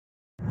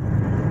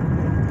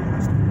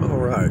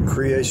Alright,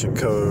 creation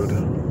code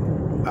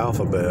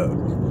alphabet.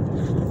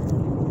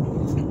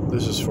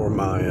 This is for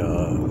my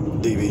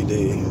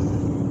DVD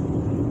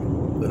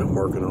that I'm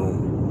working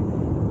on.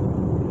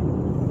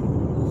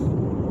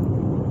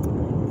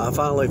 I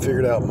finally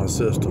figured out my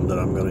system that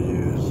I'm going to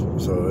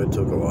use, so it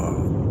took a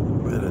while,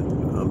 and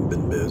I've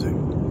been busy.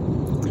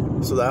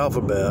 So the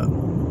alphabet: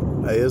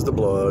 A is the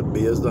blood,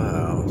 B is the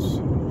house,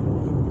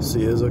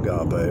 C is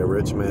agape, a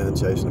rich man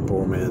chasing a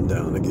poor man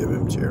down to give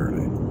him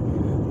charity.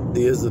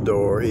 D is the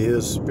door, E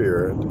is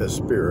spirit, a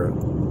spirit.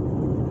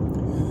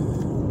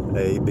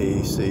 A,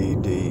 B, C,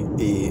 D,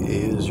 E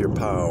is your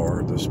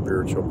power, the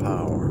spiritual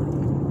power.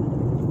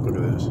 Look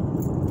at this.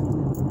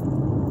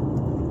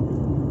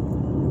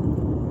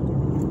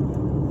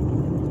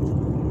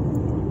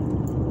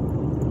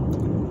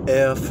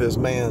 F is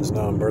man's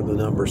number, the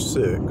number 6,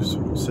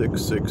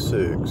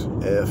 666.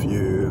 F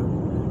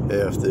you,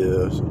 F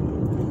this,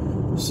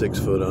 6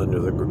 foot under,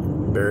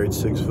 buried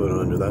 6 foot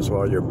under. That's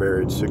why you're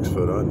buried 6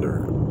 foot under,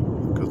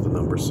 because the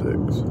number 6.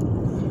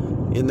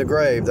 In the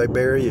grave, they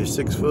bury you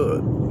 6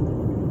 foot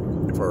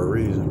for a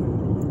reason.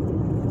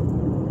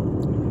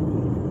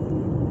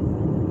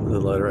 The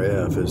letter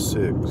F is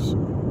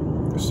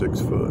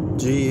 6 foot.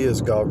 G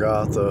is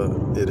Golgotha,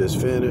 it is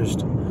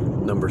finished.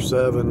 Number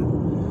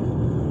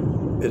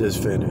 7, it is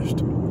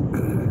finished.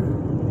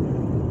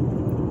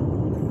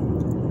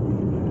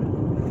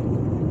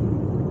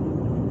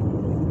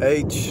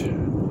 H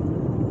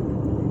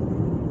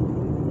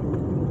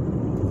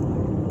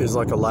is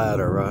like a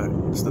ladder, right?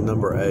 It's the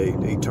number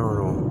 8,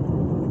 eternal,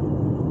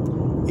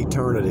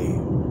 eternity.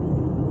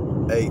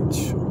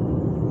 H,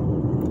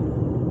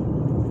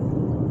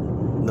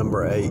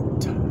 number 8.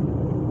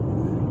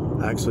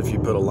 Actually, if you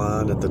put a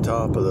line at the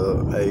top of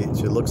the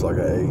H, it looks like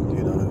an 8,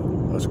 you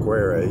know, a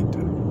square 8.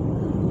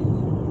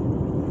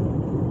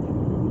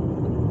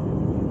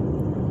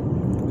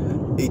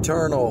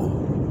 Eternal,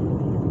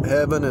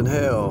 heaven and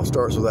hell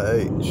starts with a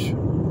H.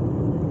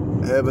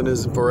 Heaven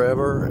is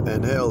forever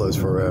and hell is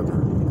forever.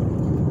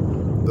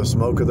 The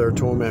smoke of their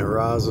torment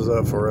rises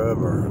up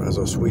forever as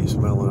a sweet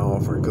smelling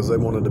offering, because they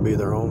wanted to be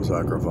their own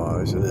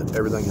sacrifice, and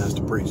everything has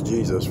to preach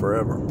Jesus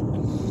forever.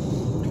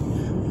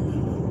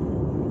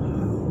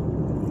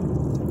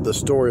 The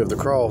story of the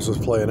cross is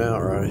playing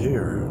out right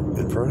here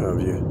in front of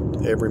you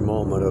every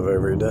moment of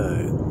every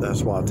day.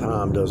 That's why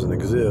time doesn't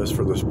exist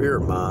for the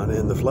spirit mind.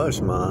 In the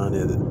flesh mind,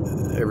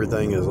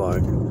 everything is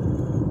like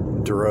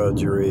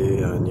drudgery,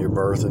 and you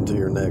birth into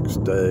your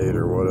next date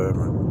or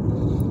whatever.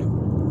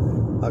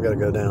 I got to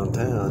go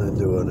downtown and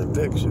do an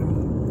eviction.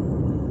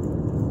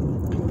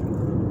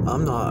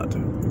 I'm not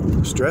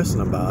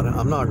stressing about it.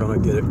 I'm not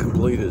going to get it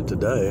completed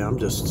today. I'm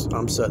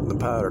setting the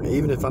pattern.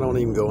 Even if I don't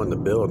even go in the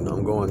building,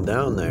 I'm going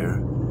down there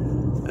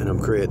and I'm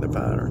creating a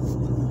pattern.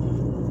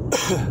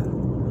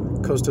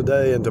 Because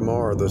today and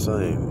tomorrow are the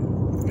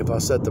same. If I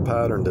set the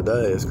pattern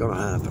today, it's going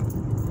to happen.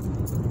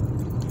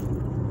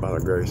 By the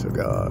grace of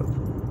God.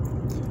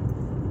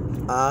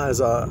 I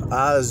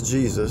as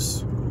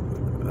Jesus.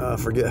 I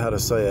forget how to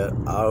say it,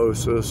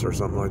 Iosis or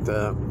something like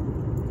that.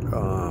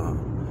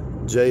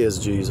 J is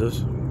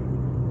Jesus.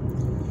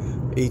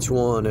 Each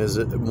one is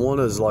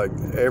like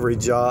every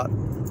jot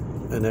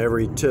and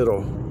every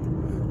tittle,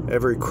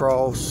 every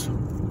cross,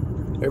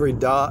 every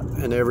dot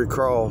and every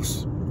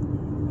cross.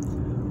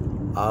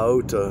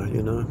 Iota,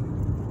 you know.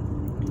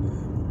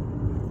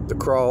 The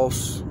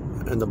cross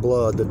and the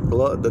blood.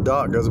 The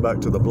dot goes back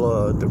to the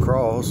blood. The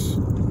cross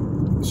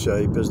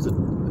shape is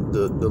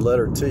the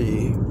letter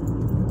T.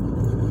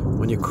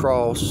 When you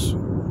cross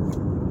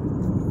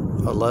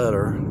a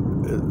letter,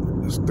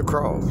 it's the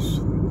cross.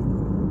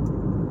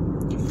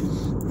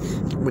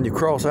 When you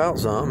cross out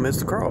something, it's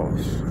the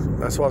cross.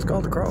 That's why it's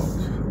called the cross.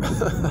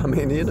 I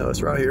mean, you know,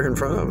 it's right here in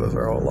front of us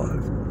our whole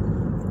life.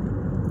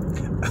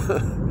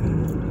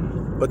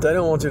 But they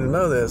don't want you to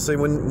know that. See,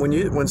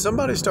 when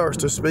somebody starts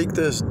to speak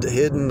this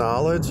hidden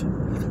knowledge,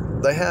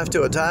 they have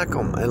to attack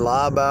them and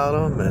lie about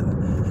them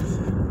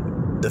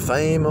and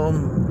defame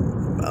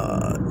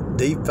them,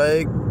 deep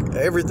fake.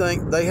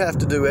 Everything. They have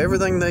to do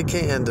everything they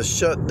can to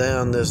shut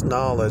down this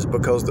knowledge,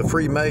 because the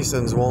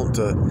Freemasons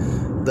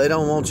they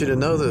don't want you to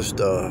know this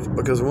stuff,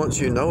 because once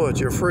you know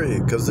it, you're free,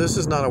 because this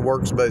is not a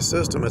works-based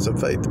system, it's a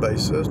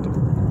faith-based system.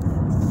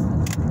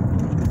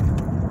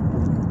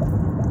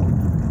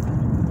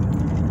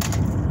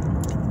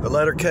 The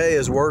letter K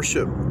is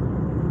worship.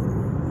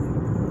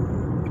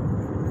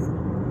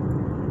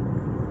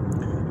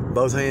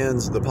 Both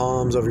hands, the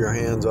palms of your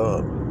hands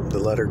up. The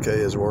letter K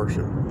is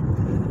worship.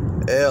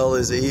 L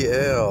is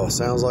E-L,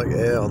 sounds like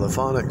L. The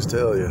phonics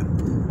tell you.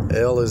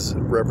 L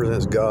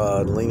represents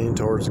God, leaning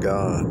towards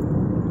God.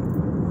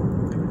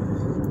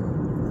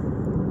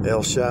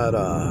 El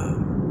Shaddai,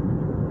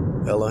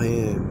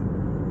 Elohim.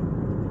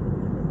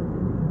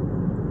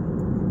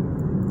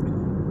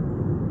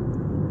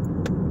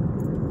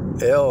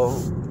 L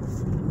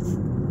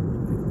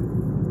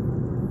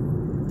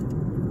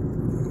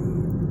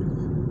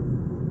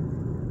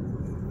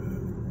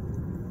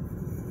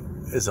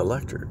is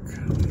electric.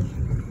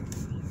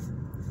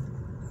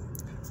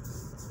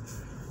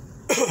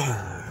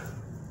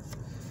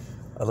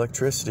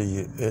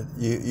 Electricity,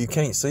 you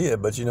can't see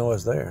it, but you know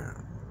it's there.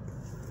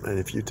 And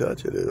if you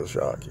touch it, it'll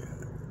shock you.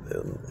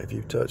 And if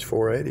you touch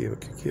 480,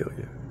 it could kill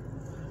you.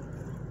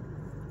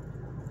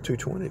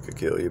 220 could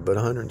kill you, but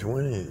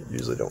 120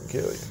 usually don't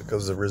kill you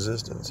because of the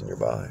resistance in your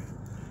body.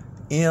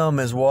 M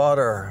is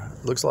water.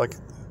 Looks like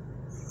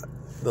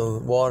the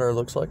water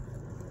looks like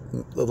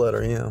the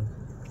letter M.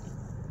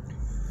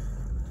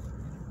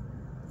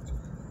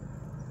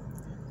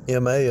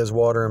 MA is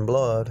water and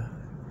blood.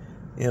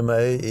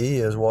 MAE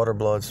is water,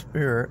 blood,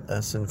 spirit.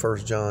 That's in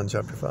 1 John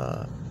chapter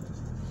 5.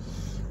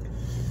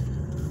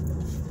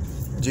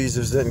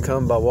 Jesus didn't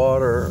come by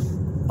water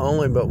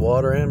only, but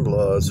water and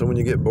blood. So when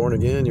you get born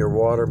again, you're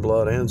water,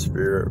 blood, and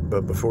spirit.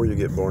 But before you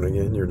get born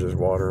again, you're just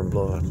water and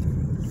blood.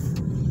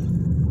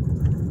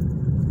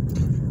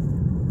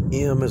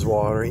 M is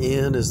water.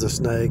 N is the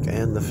snake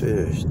and the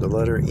fish. The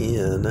letter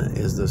N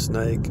is the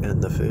snake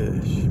and the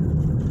fish.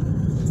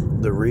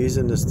 The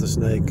reason it's the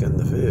snake and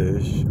the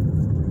fish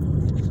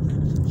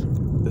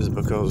is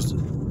because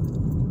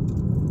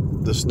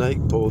the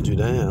snake pulled you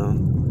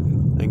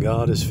down and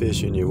God is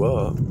fishing you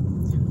up.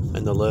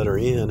 And the letter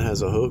N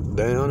has a hook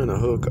down and a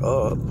hook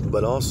up,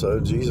 but also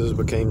Jesus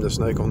became the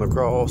snake on the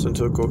cross and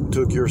took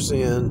your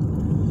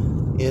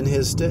sin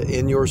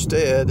in your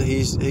stead.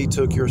 He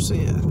took your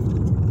sin.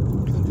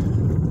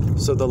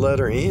 So the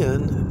letter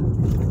N,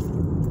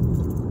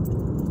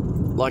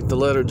 like the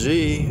letter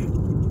G,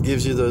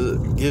 gives you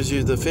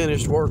the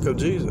finished work of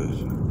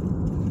Jesus.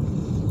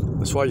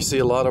 That's why you see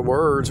a lot of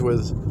words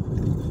with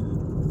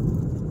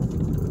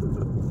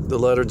the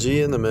letter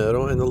G in the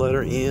middle and the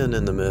letter N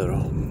in the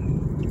middle.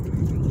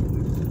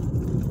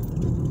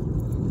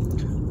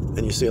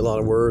 And you see a lot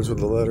of words with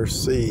the letter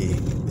C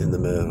in the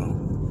middle.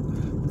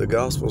 The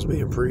gospel's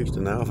being preached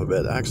in the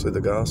alphabet. Actually,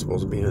 the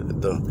gospel's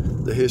being,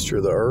 the history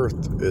of the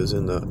earth is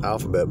in the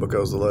alphabet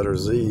because the letter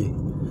Z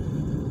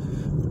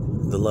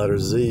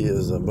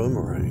is a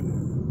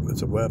boomerang.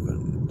 It's a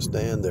weapon.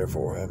 Stand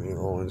therefore, having your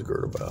loins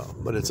girt about.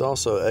 But it's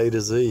also A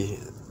to Z.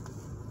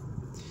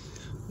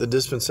 The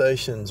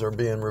dispensations are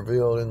being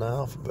revealed in the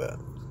alphabet.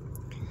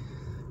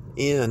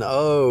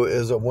 N-O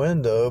is a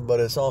window, but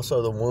it's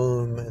also the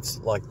womb. It's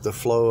like the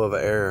flow of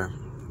air,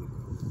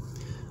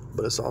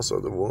 but it's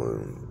also the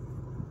womb.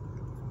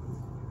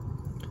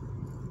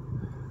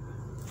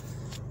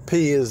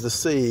 P is the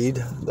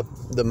seed,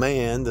 the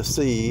man, the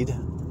seed.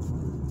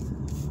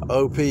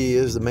 O-P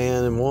is the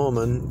man and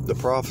woman, the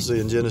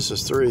prophecy in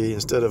Genesis 3.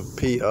 Instead of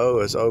P-O,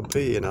 it's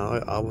O-P. And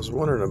I was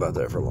wondering about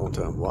that for a long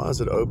time. Why is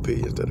it O-P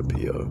instead of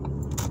P-O?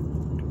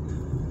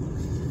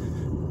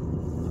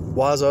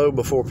 Why is O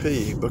before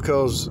P?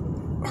 Because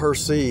her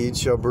seed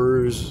shall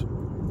bruise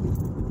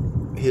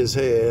his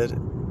head,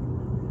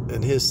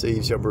 and his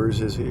seed shall bruise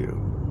his heel.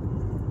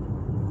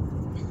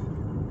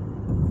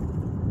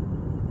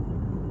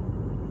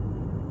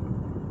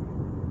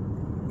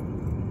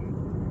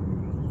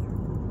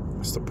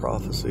 It's the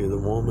prophecy of the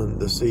woman,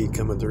 the seed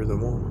coming through the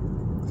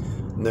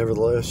woman.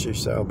 Nevertheless, she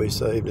shall be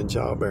saved in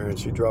childbearing.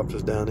 She dropped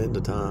us down into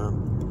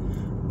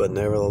time, but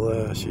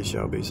nevertheless, she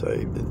shall be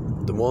saved.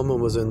 The woman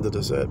was in the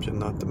deception,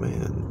 not the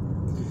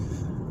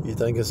man. You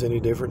think it's any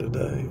different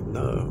today?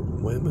 No.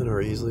 Women are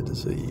easily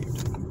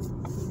deceived,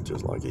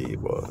 just like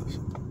Eve was.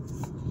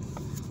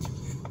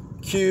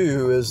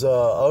 Q is,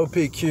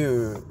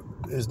 OPQ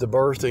is the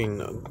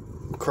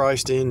birthing,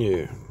 Christ in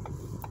you.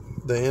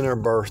 The inner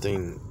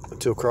birthing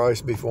until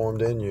Christ be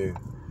formed in you.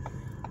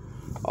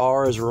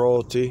 R is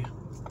royalty.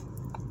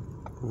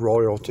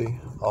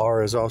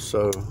 R is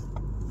also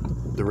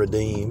the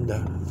redeemed.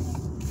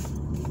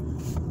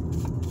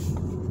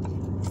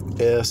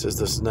 S is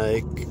the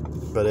snake,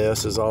 but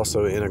S is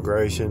also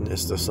integration.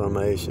 It's the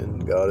summation.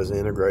 God is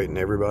integrating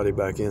everybody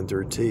back in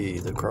through T,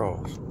 the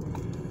cross.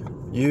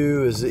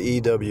 U is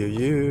the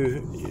EWU,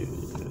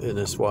 and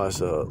that's why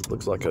it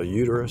looks like a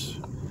uterus.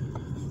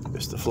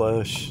 It's the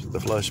flesh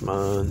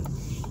mind.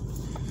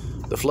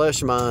 The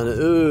flesh mind,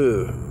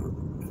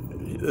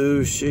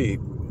 ooh, sheep.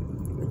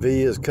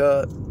 V is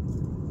cut.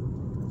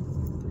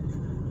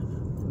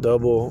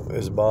 Double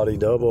is body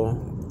double.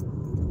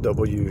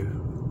 W,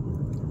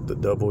 the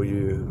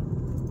W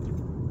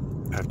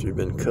after you've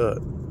been cut.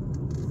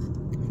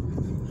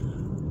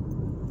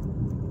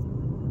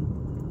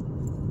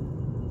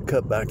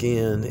 Cut back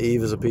in.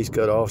 Eve is a piece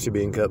cut off, she's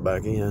being cut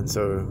back in.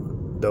 So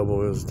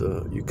double is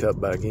you cut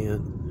back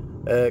in.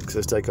 X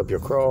is take up your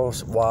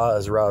cross. Y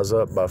is rise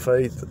up by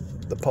faith.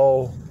 The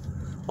pole,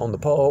 on the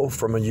pole,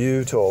 from a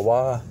U to a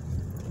Y.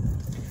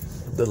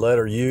 The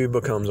letter U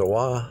becomes a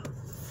Y.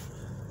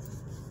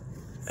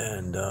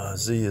 And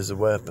Z is a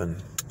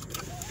weapon,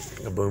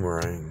 a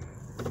boomerang.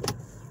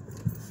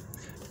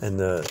 And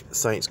the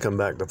saints come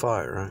back to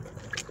fight, right?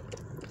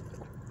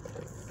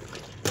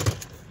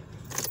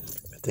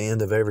 At the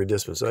end of every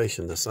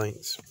dispensation, the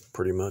saints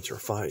pretty much are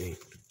fighting.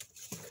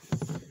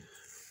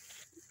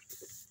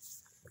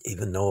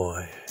 Even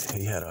Noah,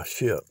 he had a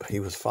ship. He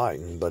was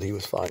fighting, but he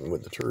was fighting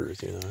with the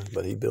truth, you know.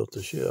 But he built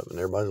the ship, and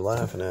everybody's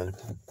laughing at him.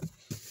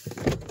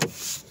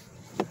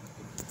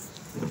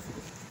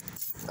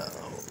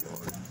 Oh,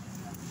 Lord.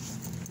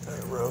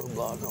 That road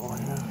roadblock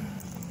on here.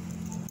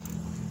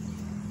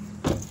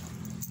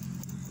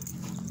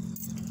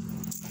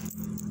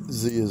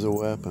 Z is a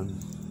weapon.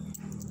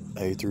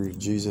 A through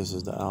Jesus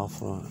is the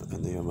Alpha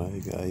and the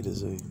Omega, A to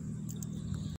Z.